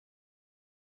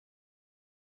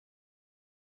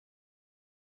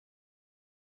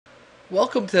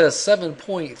Welcome to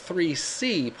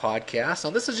 7.3C podcast. Now,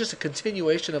 this is just a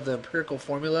continuation of the empirical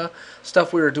formula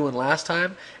stuff we were doing last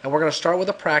time, and we're going to start with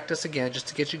a practice again just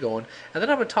to get you going. And then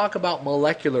I'm going to talk about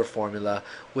molecular formula,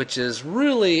 which is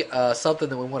really something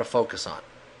that we want to focus on.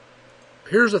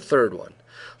 Here's a third one.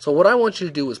 So what I want you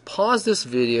to do is pause this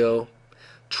video,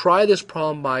 try this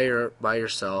problem by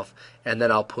yourself, and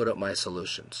then I'll put up my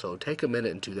solution. So take a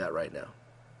minute and do that right now.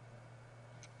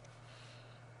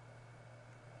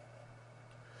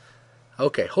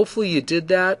 Okay, hopefully you did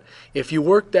that. If you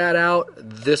worked that out,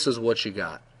 this is what you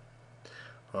got.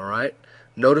 All right,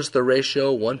 notice the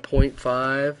ratio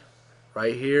 1.5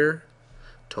 right here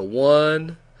to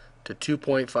 1 to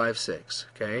 2.56.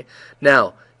 Okay,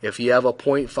 now if you have a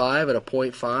 0.5 and a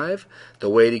 0.5, the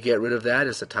way to get rid of that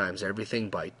is to times everything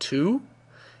by 2.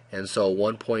 And so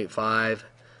 1.5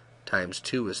 times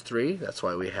 2 is 3. That's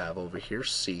why we have over here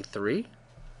C3.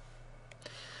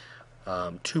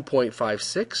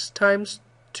 2.56 times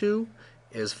 2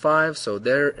 is 5, so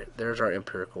there's our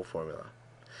empirical formula.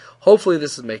 Hopefully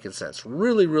this is making sense.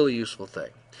 Really, really useful thing.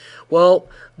 Well,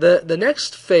 the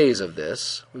next phase of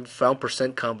this, we found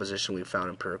percent composition, we found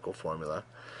empirical formula,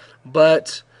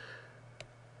 but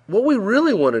what we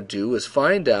really want to do is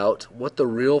find out what the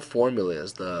real formula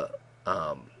is, the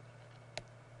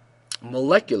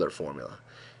molecular formula.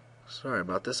 Sorry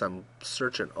about this, I'm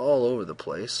searching all over the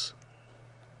place.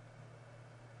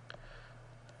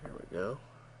 Here we go.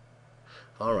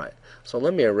 All right, so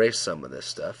let me erase some of this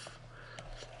stuff.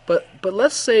 But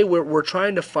let's say we're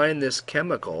trying to find this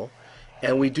chemical,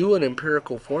 and we do an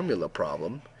empirical formula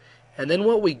problem, and then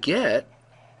what we get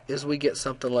is we get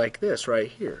something like this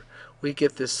right here. We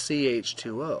get this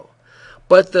CH2O.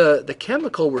 But the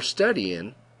chemical we're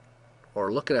studying,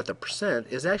 or looking at the percent,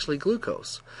 is actually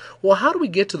glucose. Well, how do we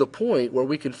get to the point where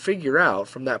we can figure out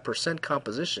from that percent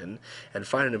composition and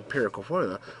find an empirical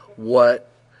formula what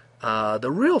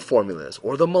the real formula is,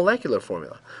 or the molecular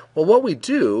formula? Well, what we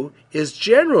do is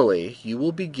generally you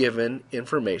will be given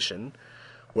information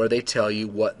where they tell you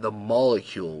what the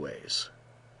molecule weighs.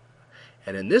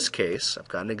 And in this case, I've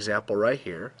got an example right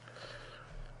here.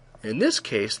 In this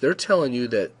case, they're telling you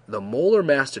that the molar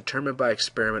mass determined by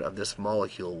experiment of this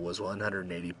molecule was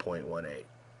 180.18.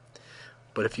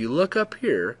 But if you look up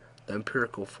here, the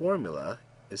empirical formula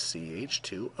is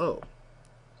CH2O.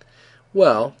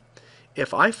 Well,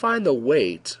 if I find the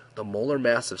weight, the molar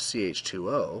mass of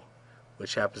CH2O,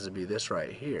 which happens to be this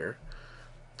right here,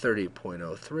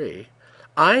 30.03,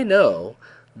 I know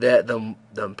that the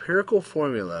empirical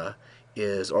formula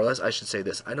is, or I should say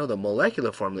this, I know the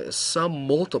molecular formula is some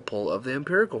multiple of the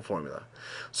empirical formula.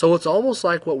 So it's almost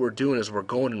like what we're doing is we're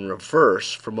going in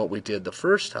reverse from what we did the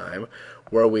first time,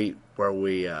 where we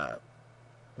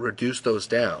reduce those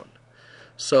down.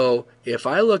 So if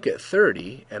I look at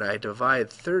 30 and I divide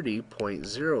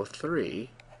 30.03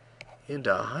 into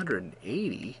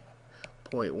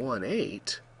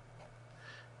 180.18,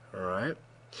 all right,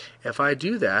 if I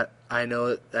do that, I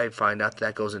know that I find out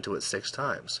that goes into it 6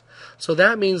 times. So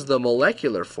that means the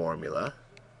molecular formula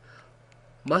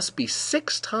must be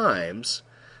 6 times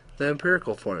the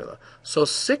empirical formula. So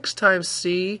 6 times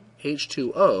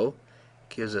CH2O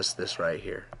gives us this right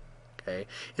here. Okay,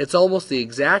 it's almost the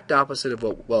exact opposite of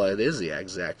what, well, it is the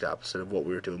exact opposite of what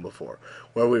we were doing before,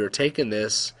 where we were taking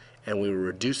this and we were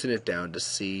reducing it down to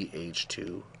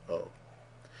CH2O.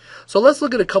 So let's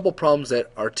look at a couple problems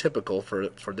that are typical for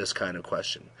this kind of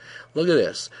question. Look at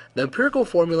this. The empirical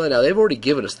formula, now they've already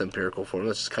given us the empirical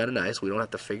formula, which is kind of nice. We don't have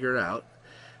to figure it out.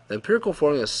 The empirical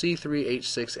formula is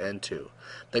C3H6N2.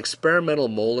 The experimental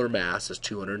molar mass is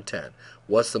 210.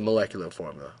 What's the molecular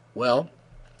formula? Well,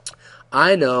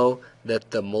 I know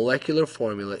that the molecular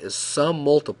formula is some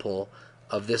multiple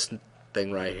of this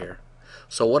thing right here.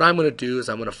 So what I'm going to do is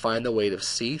I'm going to find the weight of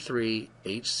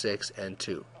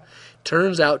C3H6N2.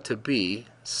 Turns out to be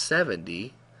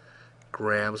 70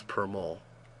 grams per mole.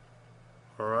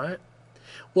 Alright?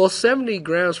 Well, 70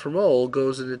 grams per mole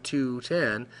goes into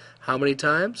 210 how many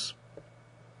times?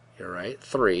 You're right,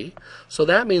 3. So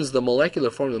that means the molecular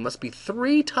formula must be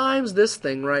 3 times this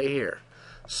thing right here.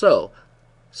 So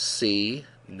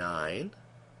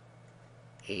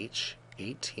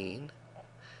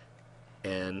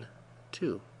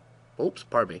C9H18N2. Oops,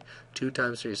 pardon me. 2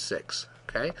 times 3 is 6.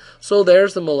 Okay? So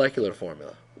there's the molecular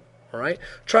formula. Alright?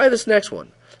 Try this next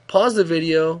one. Pause the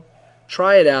video,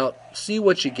 try it out, see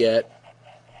what you get,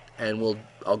 and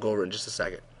I'll go over it in just a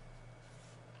second.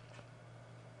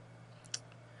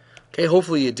 Okay,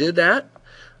 hopefully you did that.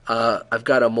 I've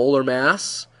got a molar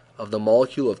mass of the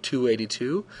molecule of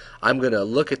 282. I'm going to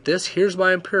look at this. Here's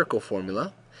my empirical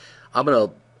formula. I'm going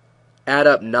to add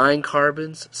up 9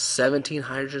 carbons, 17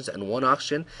 hydrogens, and 1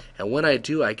 oxygen, and when I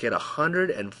do, I get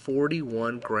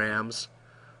 141 grams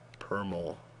per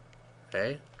mole.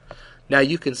 Okay? Now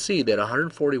you can see that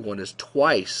 141 is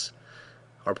twice,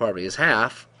 or pardon me, is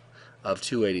half of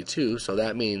 282, so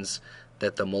that means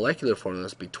that the molecular formula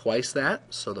must be twice that,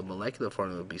 so the molecular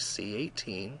formula would be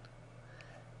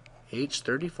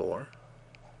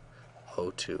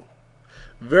C18H34O2.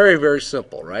 Very, very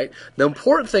simple, right? The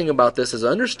important thing about this is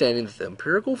understanding that the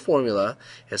empirical formula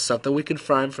is something we can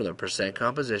find from the percent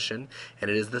composition,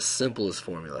 and it is the simplest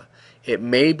formula. It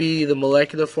may be the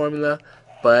molecular formula,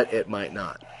 but it might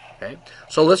not. Okay?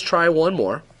 So let's try one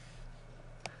more.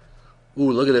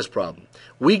 Ooh, look at this problem.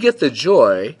 We get the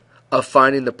joy of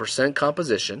finding the percent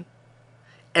composition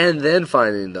and then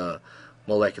finding the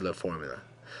molecular formula.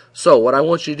 So what I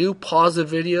want you to do, pause the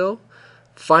video,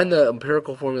 find the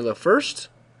empirical formula first,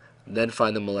 then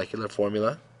find the molecular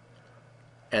formula,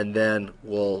 and then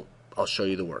I'll show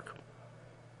you the work.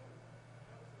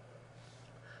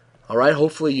 Alright,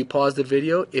 hopefully you paused the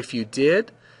video. If you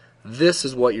did, this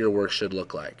is what your work should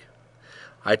look like.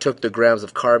 I took the grams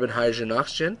of carbon, hydrogen, and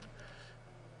oxygen.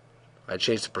 I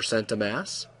changed the percent to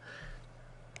mass.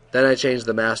 Then I changed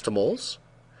the mass to moles.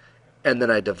 And then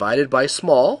I divided by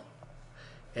small.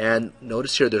 And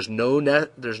notice here, there's no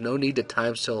need to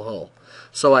times till whole.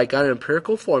 So I got an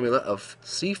empirical formula of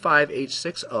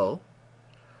C5H6O.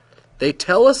 They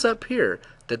tell us up here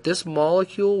that this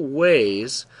molecule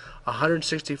weighs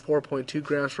 164.2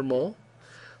 grams per mole.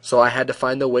 So I had to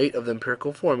find the weight of the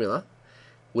empirical formula,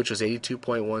 which was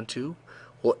 82.12.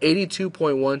 Well,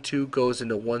 82.12 goes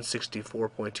into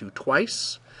 164.2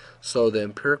 twice. So the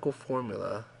empirical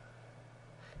formula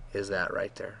is that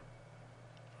right there.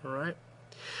 All right.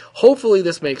 Hopefully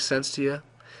this makes sense to you.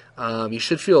 You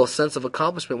should feel a sense of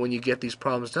accomplishment when you get these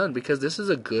problems done, because this is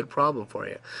a good problem for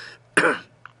you.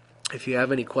 If you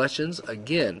have any questions,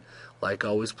 again, like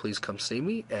always, please come see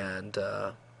me, and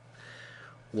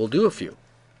we'll do a few.